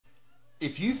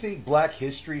If you think black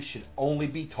history should only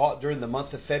be taught during the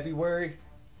month of February,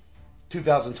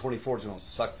 2024 is going to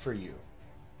suck for you.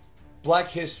 Black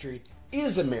history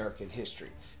is American history.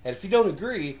 And if you don't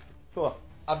agree, well,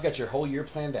 I've got your whole year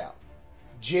planned out.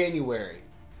 January,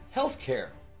 healthcare.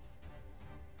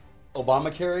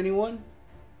 Obamacare, anyone?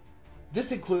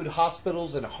 This includes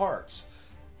hospitals and hearts.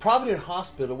 Providence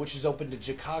Hospital, which is opened in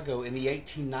Chicago in the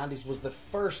 1890s, was the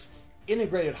first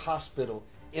integrated hospital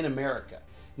in America.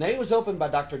 Now, it was opened by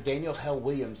Dr. Daniel Hell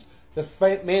Williams, the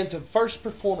man to first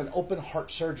perform an open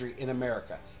heart surgery in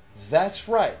America. That's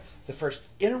right. The first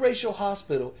interracial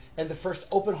hospital and the first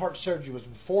open heart surgery was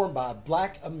performed by a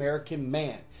black American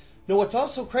man. Now, what's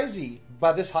also crazy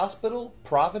by this hospital,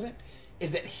 Providence,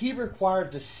 is that he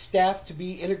required the staff to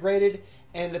be integrated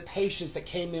and the patients that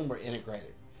came in were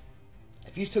integrated.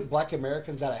 If you took black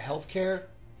Americans out of healthcare,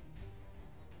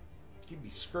 you'd be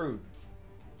screwed.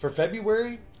 For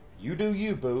February, you do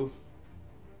you, boo.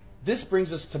 This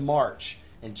brings us to March,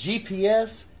 and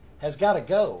GPS has got to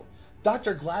go.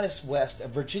 Dr. Gladys West, a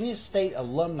Virginia State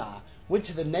alumni, went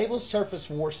to the Naval Surface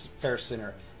Warfare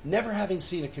Center, never having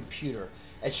seen a computer.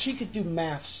 And she could do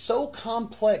math so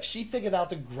complex, she figured out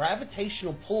the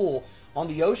gravitational pull on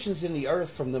the oceans and the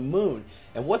earth from the moon.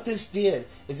 And what this did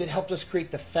is it helped us create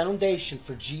the foundation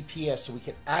for GPS so we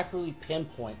can accurately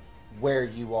pinpoint where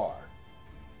you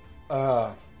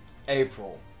are.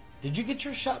 April. Did you get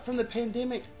your shot from the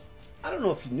pandemic? I don't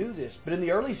know if you knew this, but in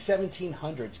the early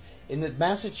 1700s, in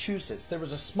Massachusetts, there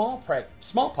was a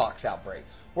smallpox outbreak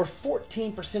where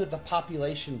 14% of the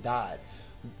population died.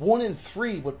 1 in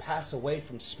 3 would pass away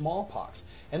from smallpox.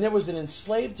 And there was an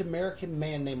enslaved American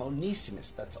man named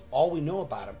Onesimus. That's all we know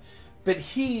about him. But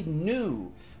he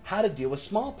knew how to deal with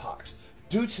smallpox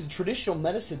due to the traditional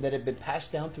medicine that had been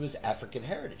passed down through his African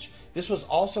heritage. This was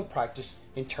also practiced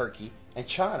in Turkey and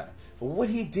China. But what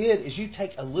he did is you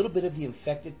take a little bit of the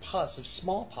infected pus of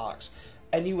smallpox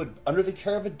and you would, under the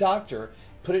care of a doctor,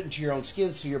 put it into your own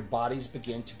skin so your bodies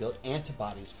begin to build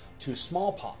antibodies to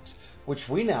smallpox, which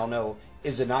we now know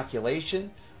is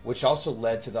inoculation, which also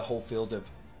led to the whole field of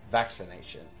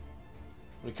vaccination.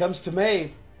 When it comes to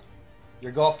May,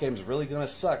 your golf game is really going to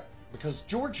suck because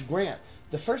George Grant,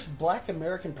 the first black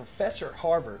American professor at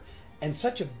Harvard and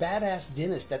such a badass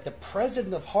dentist that the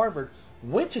president of Harvard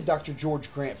went to Dr.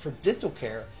 George Grant for dental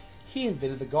care, he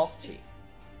invented the golf tee.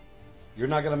 You're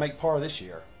not going to make par this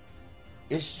year.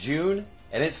 It's June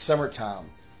and it's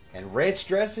summertime. And ranch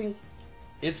dressing,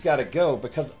 it's got to go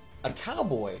because a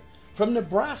cowboy from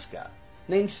Nebraska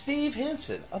named Steve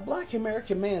Henson, a black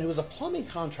American man who was a plumbing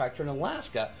contractor in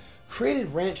Alaska,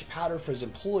 created ranch powder for his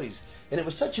employees. And it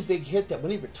was such a big hit that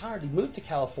when he retired, he moved to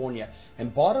California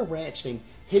and bought a ranch named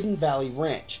Hidden Valley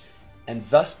Ranch. And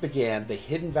thus began the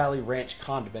Hidden Valley Ranch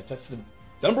condiment. That's the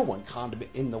 #1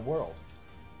 condiment in the world.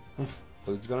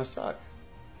 Food's gonna suck.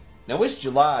 Now it's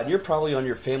July and you're probably on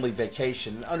your family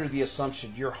vacation and under the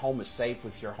assumption your home is safe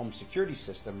with your home security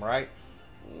system, right?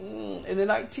 In the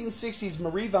 1960s,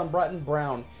 Marie von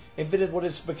Braun invented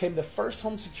what became the first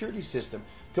home security system,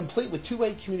 complete with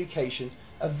two-way communication,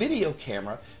 a video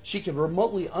camera. She could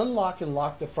remotely unlock and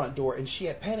lock the front door, and she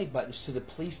had panic buttons to the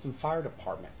police and fire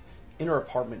department in her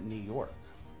apartment in New York.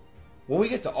 When we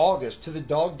get to August, to the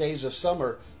dog days of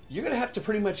summer, you're going to have to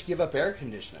pretty much give up air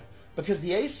conditioning because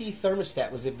the AC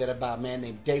thermostat was invented by a man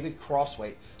named David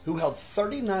Crosswaite, who held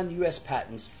 39 U.S.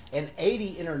 patents and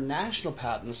 80 international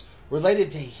patents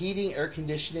related to heating, air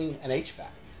conditioning, and HVAC.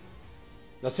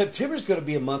 Now, September is going to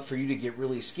be a month for you to get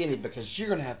really skinny because you're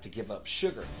going to have to give up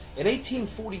sugar. In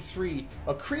 1843,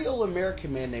 a Creole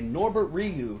American man named Norbert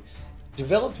Rioux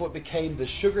developed what became the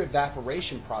sugar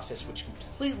evaporation process, which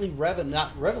completely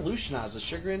revolutionized the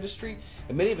sugar industry,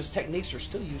 and many of his techniques are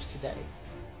still used today.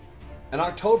 And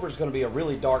October is going to be a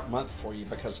really dark month for you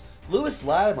because Lewis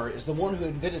Latimer is the one who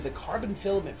invented the carbon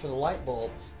filament for the light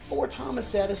bulb for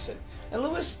Thomas Edison. And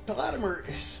Lewis Latimer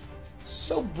is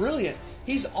so brilliant.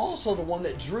 He's also the one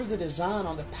that drew the design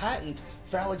on the patent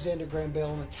for Alexander Graham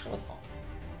Bell on the telephone.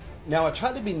 Now, I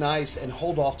tried to be nice and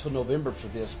hold off till November for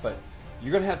this, but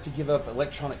you're going to have to give up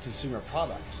electronic consumer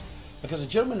products because a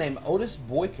gentleman named Otis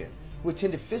Boykin, who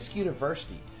attended Fisk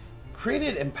University,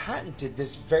 created and patented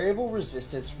this variable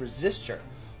resistance resistor,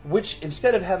 which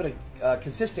instead of having a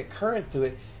consistent current through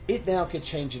it, it now could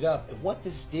change it up. And what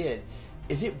this did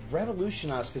is it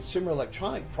revolutionized consumer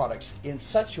electronic products in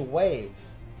such a way,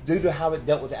 due to how it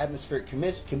dealt with atmospheric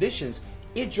conditions,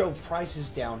 it drove prices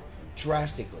down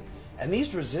drastically. And these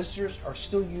resistors are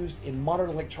still used in modern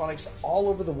electronics all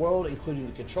over the world, including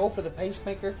the control for the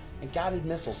pacemaker and guided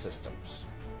missile systems.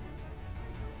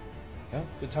 Yeah,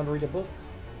 good time to read a book.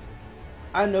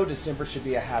 I know December should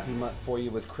be a happy month for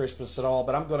you with Christmas and all,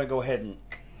 but I'm going to go ahead and...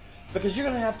 because you're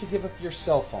going to have to give up your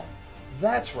cell phone.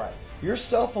 That's right. Your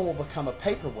cell phone will become a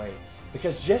paperweight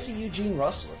because Jesse Eugene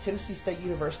Russell, a Tennessee State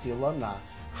University alumni,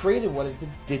 created what is the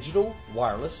Digital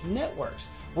Wireless Networks,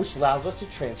 which allows us to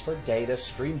transfer data,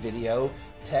 stream video,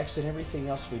 text, and everything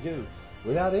else we do.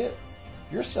 Without it,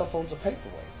 your cell phone's a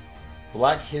paperweight.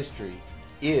 Black history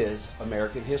is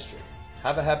American history.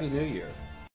 Have a happy New Year.